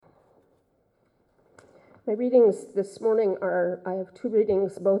My readings this morning I have two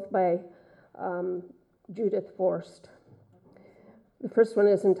readings, both by Judith Forst. The first one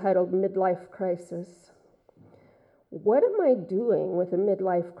is entitled Midlife Crisis. What am I doing with a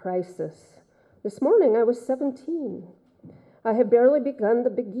midlife crisis? This morning I was 17. I have barely begun the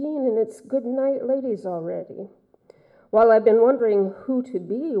Begin, and it's good night, ladies, already. While I've been wondering who to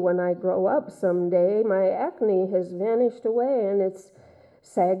be when I grow up someday, my acne has vanished away and it's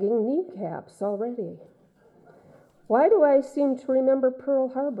sagging kneecaps already. Why do I seem to remember Pearl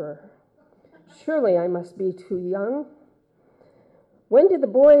Harbor? Surely I must be too young. When did the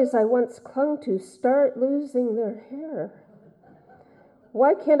boys I once clung to start losing their hair?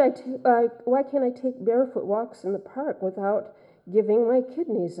 Why can't I take barefoot walks in the park without giving my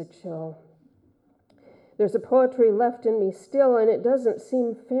kidneys a chill? There's a poetry left in me still, and it doesn't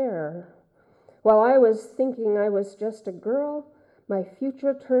seem fair. While I was thinking I was just a girl, my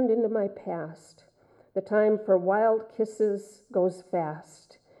future turned into my past. The time for wild kisses goes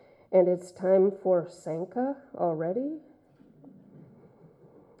fast, and it's time for Sanka already.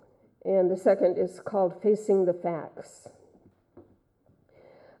 And the second is called Facing the Facts.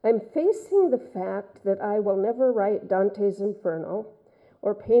 I'm facing the fact that I will never write Dante's Inferno,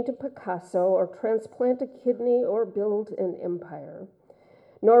 or paint a Picasso, or transplant a kidney, or build an empire.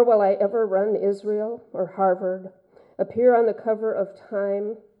 Nor will I ever run Israel or Harvard, appear on the cover of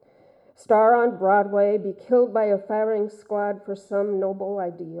Time, star on Broadway, be killed by a firing squad for some noble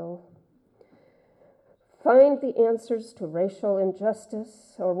ideal. Find the answers to racial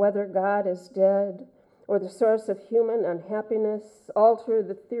injustice, or whether God is dead, or the source of human unhappiness, alter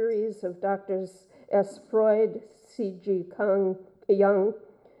the theories of Drs. S. Freud, C.G. Jung,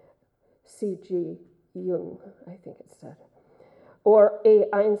 I think it said, or A.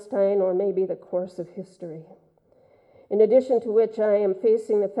 Einstein, or maybe the course of history. In addition to which, I am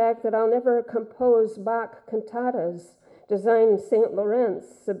facing the fact that I'll never compose Bach cantatas, design St.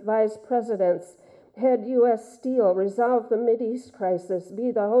 Lawrence, advise presidents, head U.S. Steel, resolve the Mideast crisis,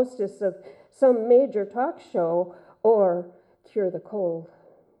 be the hostess of some major talk show, or cure the cold.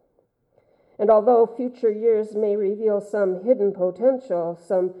 And although future years may reveal some hidden potential,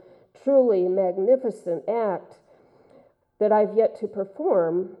 some truly magnificent act that I've yet to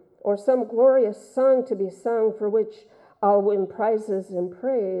perform, or some glorious song to be sung for which I'll win prizes and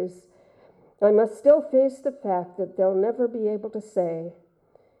praise, I must still face the fact that they'll never be able to say,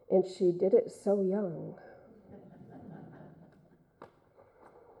 and she did it so young.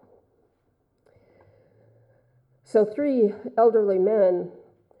 So 3 elderly men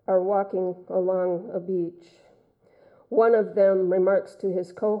are walking along a beach. One of them remarks to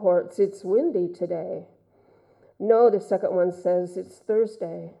his cohorts, "It's windy today." "No," the second one says, "it's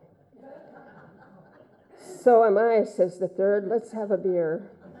Thursday." "So am I," says the third. "Let's have a beer."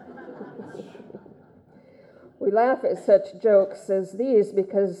 We laugh at such jokes as these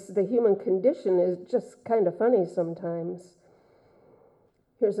because the human condition is just kind of funny sometimes.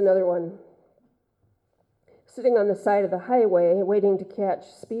 Here's another one. Sitting on the side of the highway, waiting to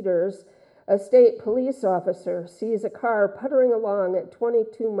catch speeders, a state police officer sees a car puttering along at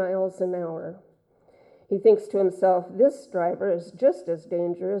 22 miles an hour. He thinks to himself, this driver is just as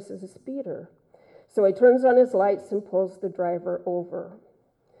dangerous as a speeder. So he turns on his lights and pulls the driver over.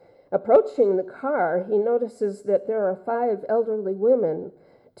 Approaching the car, he notices that there are 5 elderly women,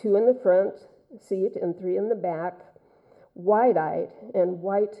 2 in the front seat and 3 in the back, wide-eyed and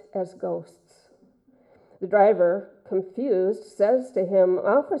white as ghosts. The driver, confused, says to him,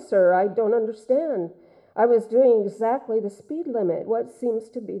 "Officer, I don't understand. I was doing exactly the speed limit. What seems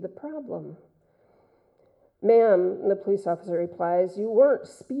to be the problem?" "Ma'am," the police officer replies, "you weren't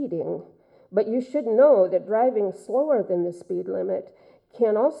speeding, but you should know that driving slower than the speed limit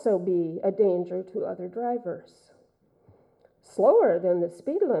can also be a danger to other drivers." "Slower than the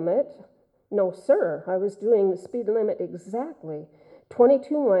speed limit? No, sir, I was doing the speed limit exactly,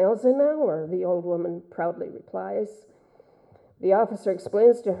 22 miles an hour, the old woman proudly replies. The officer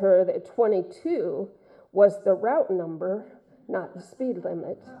explains to her that 22 was the route number, not the speed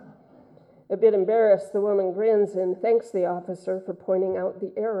limit. A bit embarrassed, the woman grins and thanks the officer for pointing out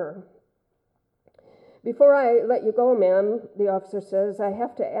the error. "Before I let you go, ma'am," the officer says, "I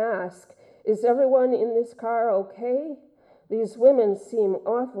have to ask, is everyone in this car okay? These women seem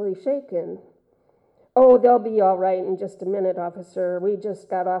awfully shaken." "Oh, they'll be all right in just a minute, officer. We just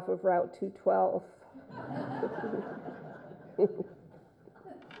got off of Route 212.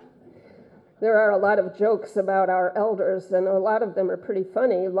 There are a lot of jokes about our elders, and a lot of them are pretty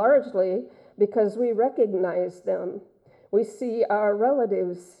funny, largely because we recognize them. We see our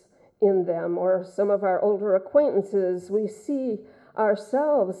relatives in them, or some of our older acquaintances. We see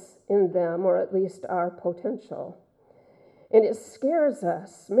ourselves in them, or at least our potential. And it scares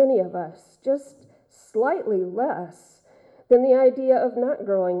us, many of us, just slightly less than the idea of not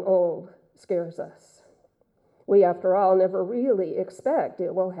growing old scares us. We, after all, never really expect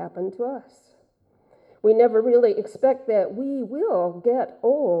it will happen to us. We never really expect that we will get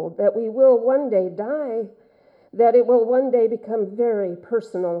old, that we will one day die, that it will one day become very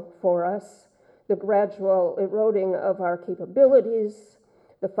personal for us, the gradual eroding of our capabilities,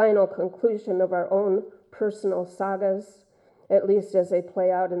 the final conclusion of our own personal sagas, at least as they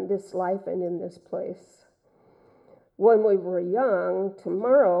play out in this life and in this place. When we were young,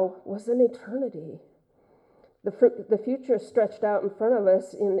 tomorrow was an eternity. The future stretched out in front of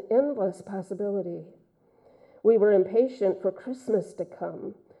us in endless possibility. We were impatient for Christmas to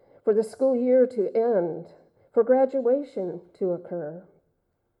come, for the school year to end, for graduation to occur.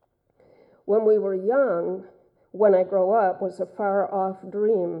 When we were young, when I grow up was a far-off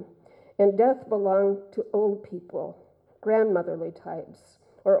dream, and death belonged to old people, grandmotherly types,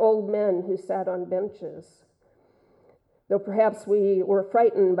 or old men who sat on benches. Though perhaps we were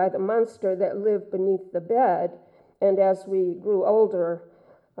frightened by the monster that lived beneath the bed, and as we grew older,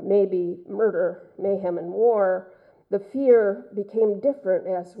 maybe murder, mayhem, and war, the fear became different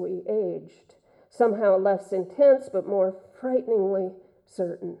as we aged, somehow less intense but more frighteningly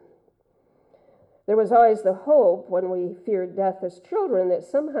certain. There was always the hope when we feared death as children that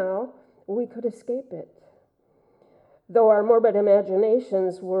somehow we could escape it. Though our morbid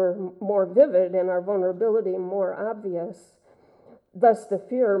imaginations were more vivid and our vulnerability more obvious, thus the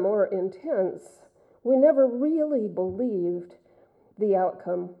fear more intense, we never really believed the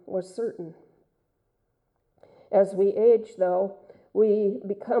outcome was certain. As we age, though, we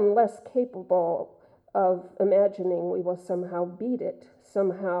become less capable of imagining we will somehow beat it,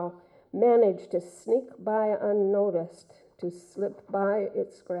 somehow manage to sneak by unnoticed, to slip by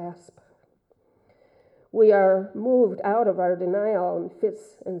its grasp. We are moved out of our denial in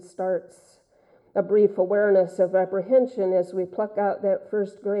fits and starts, a brief awareness of apprehension as we pluck out that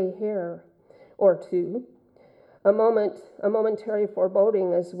first gray hair or two, a momentary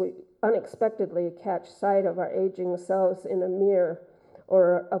foreboding as we unexpectedly catch sight of our aging selves in a mirror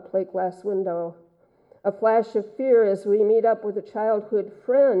or a plate glass window, a flash of fear as we meet up with a childhood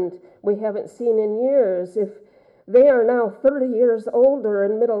friend we haven't seen in years, if they are now 30 years older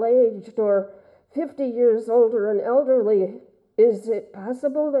and middle-aged, or 50 years older and elderly, is it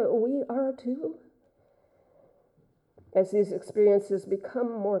possible that we are too? As these experiences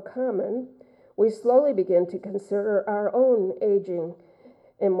become more common, we slowly begin to consider our own aging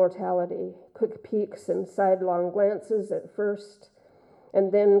and mortality, quick peeks and sidelong glances at first,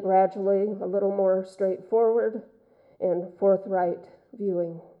 and then gradually a little more straightforward and forthright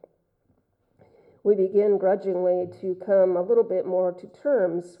viewing. We begin grudgingly to come a little bit more to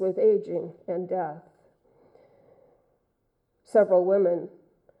terms with aging and death. Several women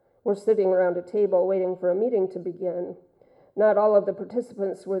were sitting around a table waiting for a meeting to begin. Not all of the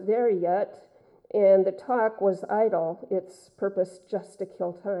participants were there yet, and the talk was idle, its purpose just to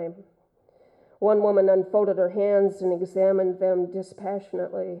kill time. One woman unfolded her hands and examined them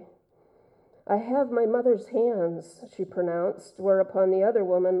dispassionately. "I have my mother's hands," she pronounced, whereupon the other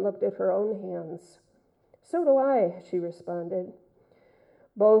woman looked at her own hands. "So do I," she responded.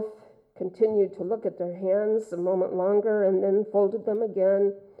 Both continued to look at their hands a moment longer and then folded them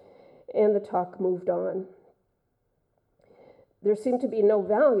again, and the talk moved on. There seemed to be no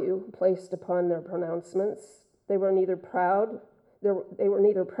value placed upon their pronouncements. They were neither proud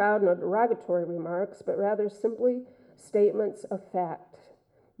nor derogatory remarks, but rather simply statements of fact.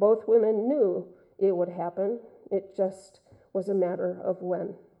 Both women knew it would happen. It just was a matter of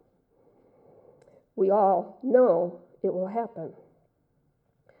when. We all know it will happen.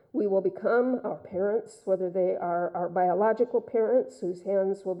 We will become our parents, whether they are our biological parents, whose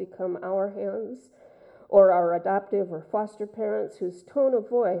hands will become our hands, or our adoptive or foster parents, whose tone of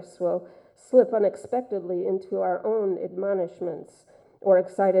voice will slip unexpectedly into our own admonishments or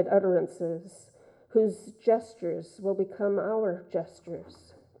excited utterances, whose gestures will become our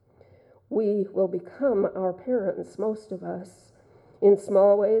gestures. We will become our parents, most of us, in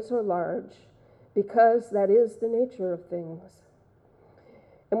small ways or large, because that is the nature of things.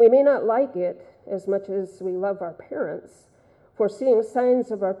 And we may not like it as much as we love our parents, for seeing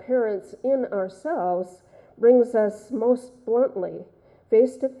signs of our parents in ourselves brings us most bluntly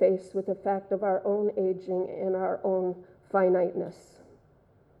face to face with the fact of our own aging and our own finiteness.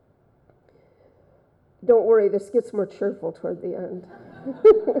 Don't worry, this gets more cheerful toward the end.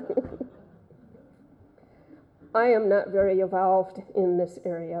 I am not very evolved in this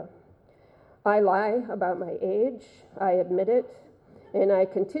area. I lie about my age, I admit it, And I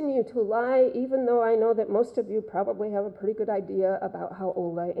continue to lie, even though I know that most of you probably have a pretty good idea about how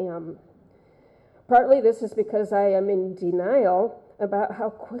old I am. Partly this is because I am in denial about how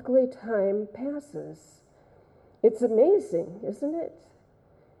quickly time passes. It's amazing, isn't it?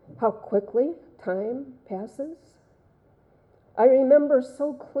 How quickly time passes. I remember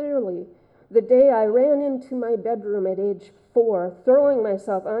so clearly the day I ran into my bedroom at age 4, throwing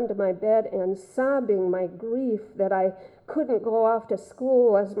myself onto my bed and sobbing my grief that I couldn't go off to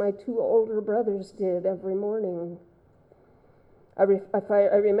school as my 2 older brothers did every morning. I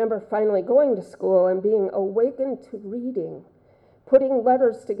remember finally going to school and being awakened to reading, putting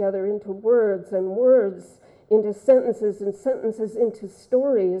letters together into words and words into sentences and sentences into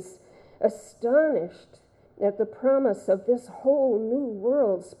stories, astonished at the promise of this whole new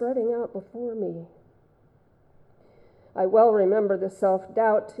world spreading out before me. I well remember the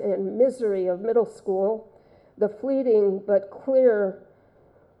self-doubt and misery of middle school, the fleeting but clear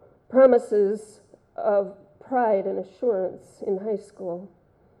promises of pride and assurance in high school,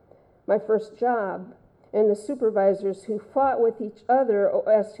 my first job, and the supervisors who fought with each other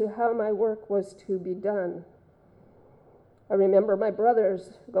as to how my work was to be done. I remember my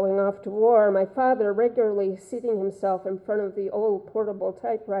brothers going off to war, my father regularly seating himself in front of the old portable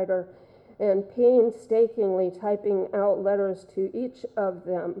typewriter and painstakingly typing out letters to each of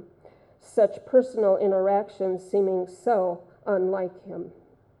them, such personal interactions seeming so unlike him.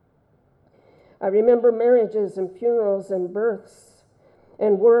 I remember marriages and funerals and births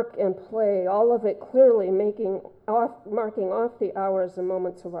and work and play, all of it clearly marking off the hours and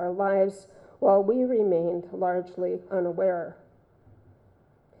moments of our lives while we remained largely unaware.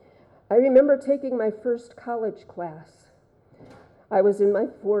 I remember taking my first college class. I was in my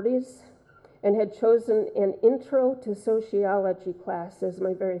 40s and had chosen an Intro to Sociology class as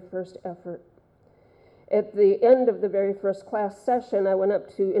my very first effort. At the end of the very first class session, I went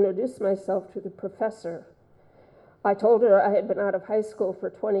up to introduce myself to the professor. I told her I had been out of high school for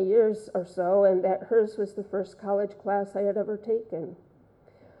 20 years or so and that hers was the first college class I had ever taken.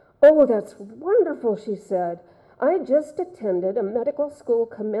 "Oh, that's wonderful," she said. "I just attended a medical school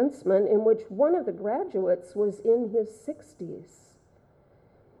commencement in which one of the graduates was in his 60s.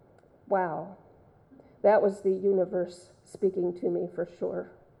 Wow, that was the universe speaking to me for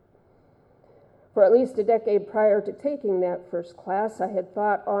sure. For at least a decade prior to taking that first class, I had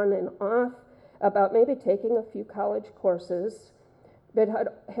thought on and off about maybe taking a few college courses, but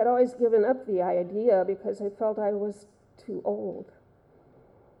had always given up the idea because I felt I was too old.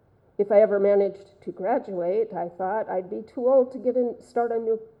 If I ever managed to graduate, I thought I'd be too old to start a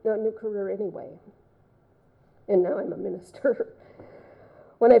new career anyway. And now I'm a minister.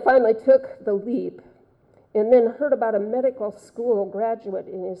 When I finally took the leap and then heard about a medical school graduate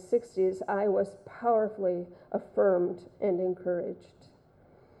in his 60s, I was powerfully affirmed and encouraged.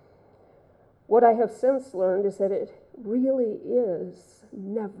 What I have since learned is that it really is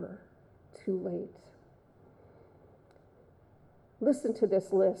never too late. Listen to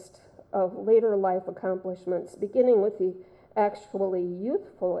this list of later life accomplishments, beginning with the actually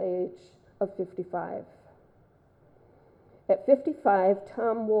youthful age of 55. At 55,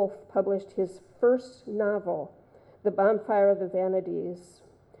 Tom Wolfe published his first novel, The Bonfire of the Vanities.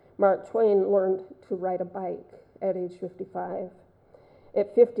 Mark Twain learned to ride a bike at age 55.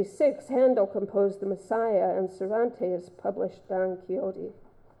 At 56, Handel composed The Messiah, and Cervantes published Don Quixote.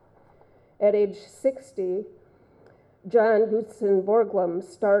 At age 60, John Gutzon Borglum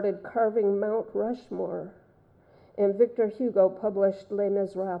started carving Mount Rushmore, and Victor Hugo published Les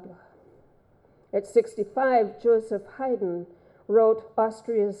Miserables. At 65, Joseph Haydn wrote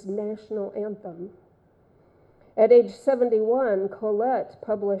Austria's national anthem. At age 71, Colette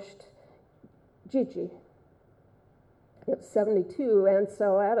published Gigi. At 72,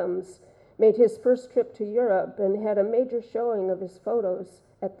 Ansel Adams made his first trip to Europe and had a major showing of his photos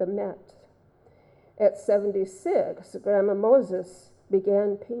at the Met. At 76, Grandma Moses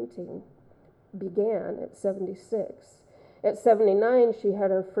began painting. At 76. At 79, she had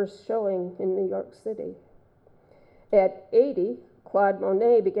her first showing in New York City. At 80, Claude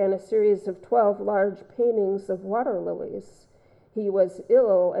Monet began a series of 12 large paintings of water lilies. He was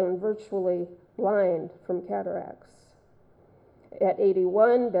ill and virtually blind from cataracts. At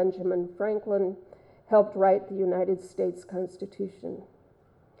 81, Benjamin Franklin helped write the United States Constitution.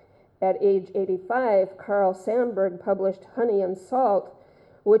 At age 85, Carl Sandburg published Honey and Salt,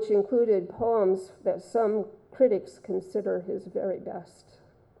 which included poems that some critics consider his very best.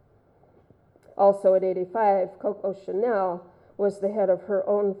 Also at 85, Coco Chanel was the head of her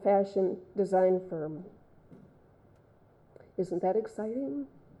own fashion design firm. Isn't that exciting?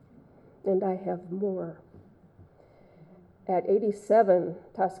 And I have more. At 87,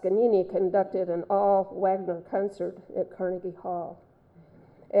 Toscanini conducted an all-Wagner concert at Carnegie Hall.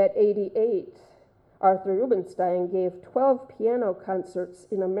 At 88, Arthur Rubinstein gave 12 piano concerts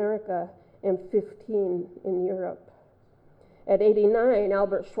in America and 15 in Europe. At 89,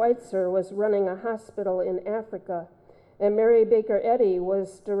 Albert Schweitzer was running a hospital in Africa, and Mary Baker Eddy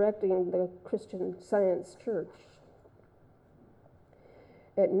was directing the Christian Science Church.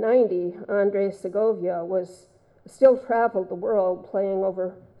 At 90, Andrei Segovia still traveled the world, playing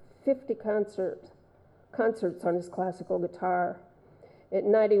over 50 concerts on his classical guitar. At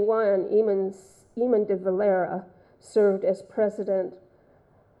 91, Eamon de Valera served as president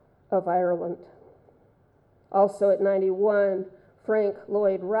of Ireland. Also at 91, Frank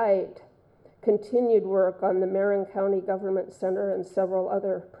Lloyd Wright continued work on the Marin County Government Center and several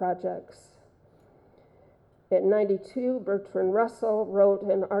other projects. At 92, Bertrand Russell wrote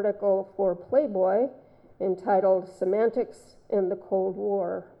an article for Playboy entitled Semantics and the Cold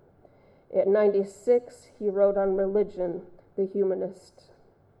War. At 96, he wrote on religion, The Humanist.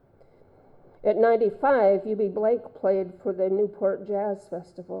 At 95, U.B. Blake played for the Newport Jazz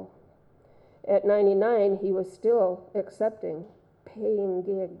Festival. At 99, he was still accepting paying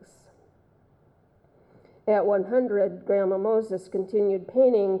gigs. At 100, Grandma Moses continued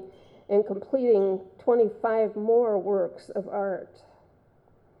painting and completing 25 more works of art.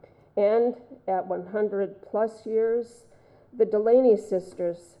 And at 100 plus years, the Delaney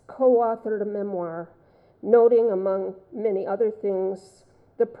sisters co-authored a memoir, noting, among many other things,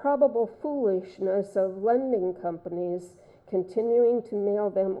 the probable foolishness of lending companies continuing to mail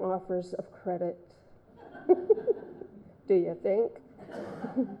them offers of credit. Do you think?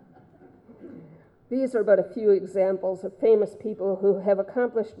 These are but a few examples of famous people who have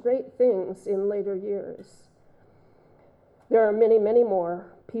accomplished great things in later years. There are many, many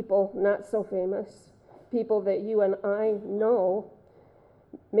more people not so famous, people that you and I know,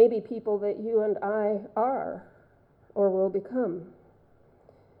 maybe people that you and I are or will become.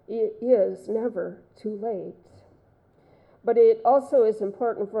 It is never too late. But it also is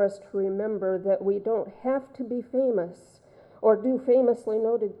important for us to remember that we don't have to be famous or do famously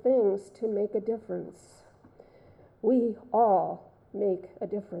noted things to make a difference. We all make a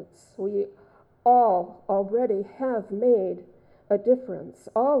difference. We all already have made a difference,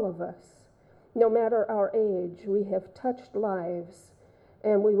 all of us. No matter our age, we have touched lives,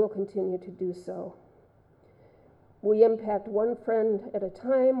 and we will continue to do so. We impact one friend at a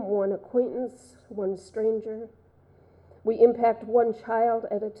time, one acquaintance, one stranger. We impact one child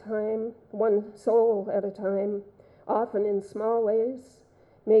at a time, one soul at a time, often in small ways,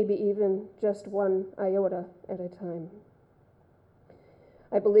 maybe even just one iota at a time.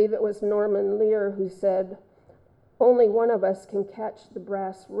 I believe it was Norman Lear who said, "Only one of us can catch the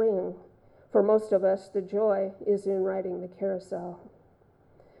brass ring. For most of us, the joy is in riding the carousel."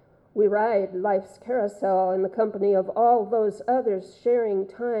 We ride life's carousel in the company of all those others sharing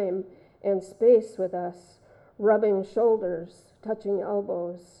time and space with us, rubbing shoulders, touching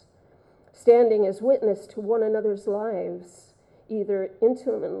elbows, standing as witness to one another's lives, either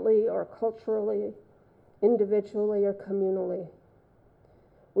intimately or culturally, individually or communally.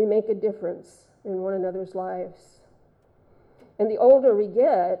 We make a difference in one another's lives. And the older we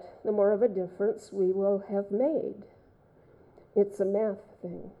get, the more of a difference we will have made. It's a math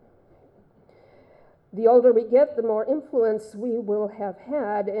thing. The older we get, the more influence we will have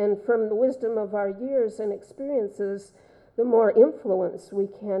had, and from the wisdom of our years and experiences, the more influence we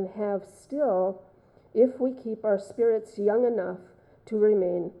can have still if we keep our spirits young enough to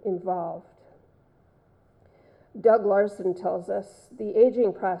remain involved. Doug Larson tells us, the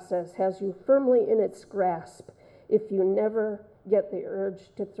aging process has you firmly in its grasp if you never get the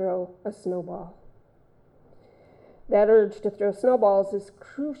urge to throw a snowball. That urge to throw snowballs is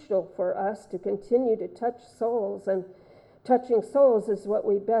crucial for us to continue to touch souls, and touching souls is what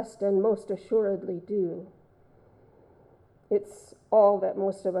we best and most assuredly do. It's all that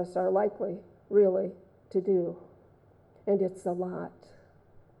most of us are likely, really, to do, and it's a lot.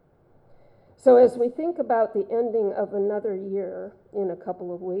 So as we think about the ending of another year in a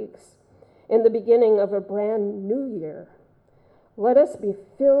couple of weeks, and the beginning of a brand new year, let us be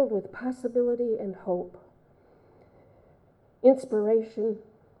filled with possibility and hope, inspiration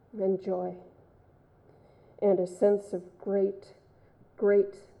and joy, and a sense of great,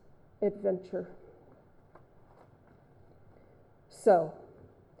 great adventure. So,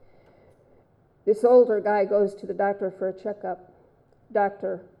 this older guy goes to the doctor for a checkup.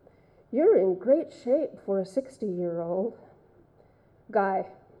 "Doctor, you're in great shape for a 60-year-old.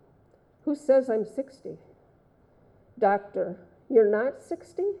 Guy, "Who says I'm 60? "Doctor, you're not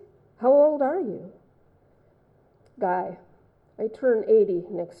 60? How old are you? "Guy, I turn 80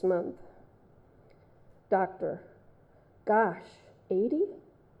 next month. Doctor, gosh, 80?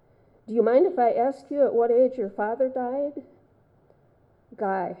 Do you mind if I ask you at what age your father died?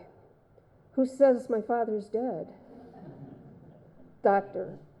 Guy, who says my father's dead?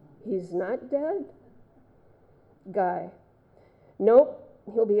 Doctor, he's not dead? Guy, nope,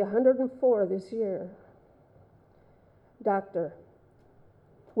 he'll be 104 this year. Doctor,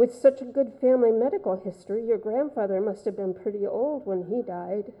 with such a good family medical history, your grandfather must have been pretty old when he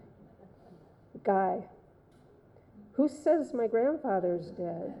died. Guy, who says my grandfather's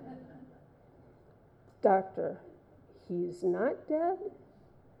dead? Doctor, he's not dead?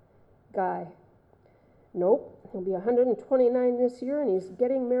 Guy, nope, he'll be 129 this year and he's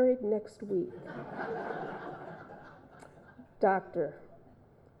getting married next week. Doctor,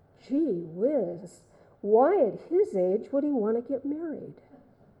 gee whiz, why at his age would he want to get married?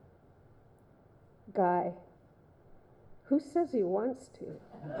 Guy, who says he wants to?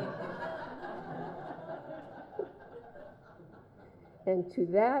 And to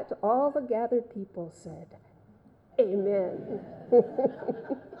that, all the gathered people said, Amen.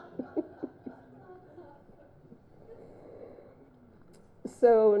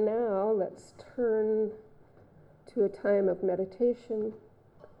 So now let's turn to a time of meditation,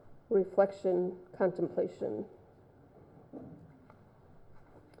 reflection, contemplation.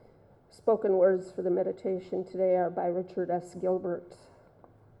 Spoken words for the meditation today are by Richard S. Gilbert.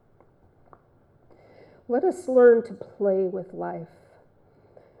 Let us learn to play with life,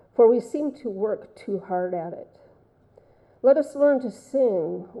 for we seem to work too hard at it. Let us learn to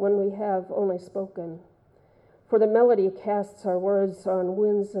sing when we have only spoken, for the melody casts our words on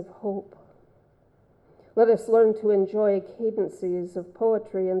winds of hope. Let us learn to enjoy cadences of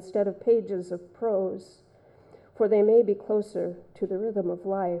poetry instead of pages of prose, for they may be closer to the rhythm of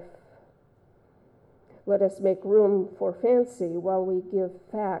life. Let us make room for fancy while we give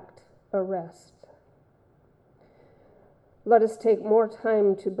fact a rest. Let us take more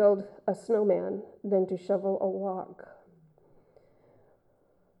time to build a snowman than to shovel a walk.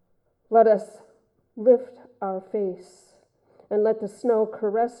 Let us lift our face and let the snow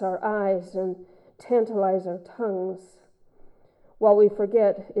caress our eyes and tantalize our tongues while we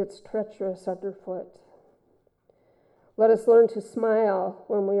forget its treacherous underfoot. Let us learn to smile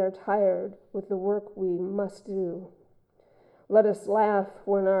when we are tired with the work we must do. Let us laugh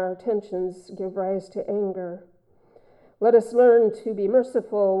when our tensions give rise to anger. Let us learn to be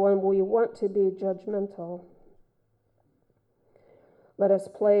merciful when we want to be judgmental. Let us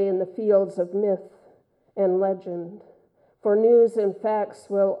play in the fields of myth and legend, for news and facts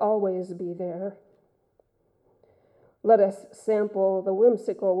will always be there. Let us sample the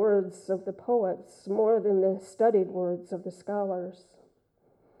whimsical words of the poets more than the studied words of the scholars.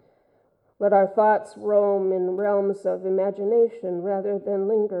 Let our thoughts roam in realms of imagination rather than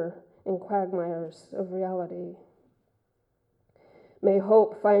linger in quagmires of reality. May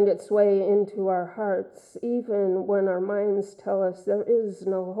hope find its way into our hearts, even when our minds tell us there is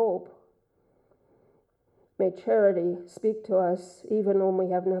no hope. May charity speak to us, even when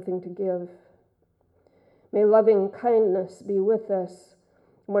we have nothing to give. May loving kindness be with us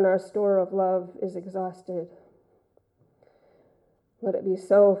when our store of love is exhausted. Let it be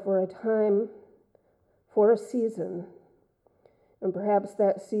so for a time, for a season, and perhaps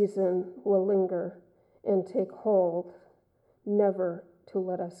that season will linger and take hold, never to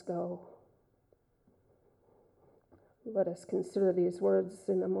let us go. Let us consider these words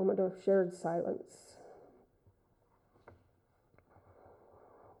in a moment of shared silence.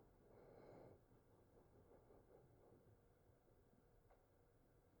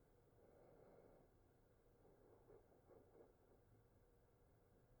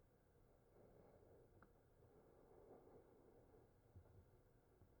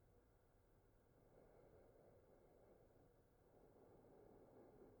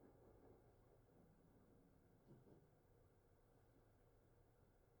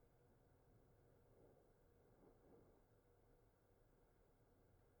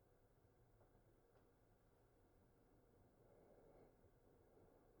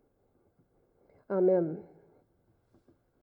 Amen.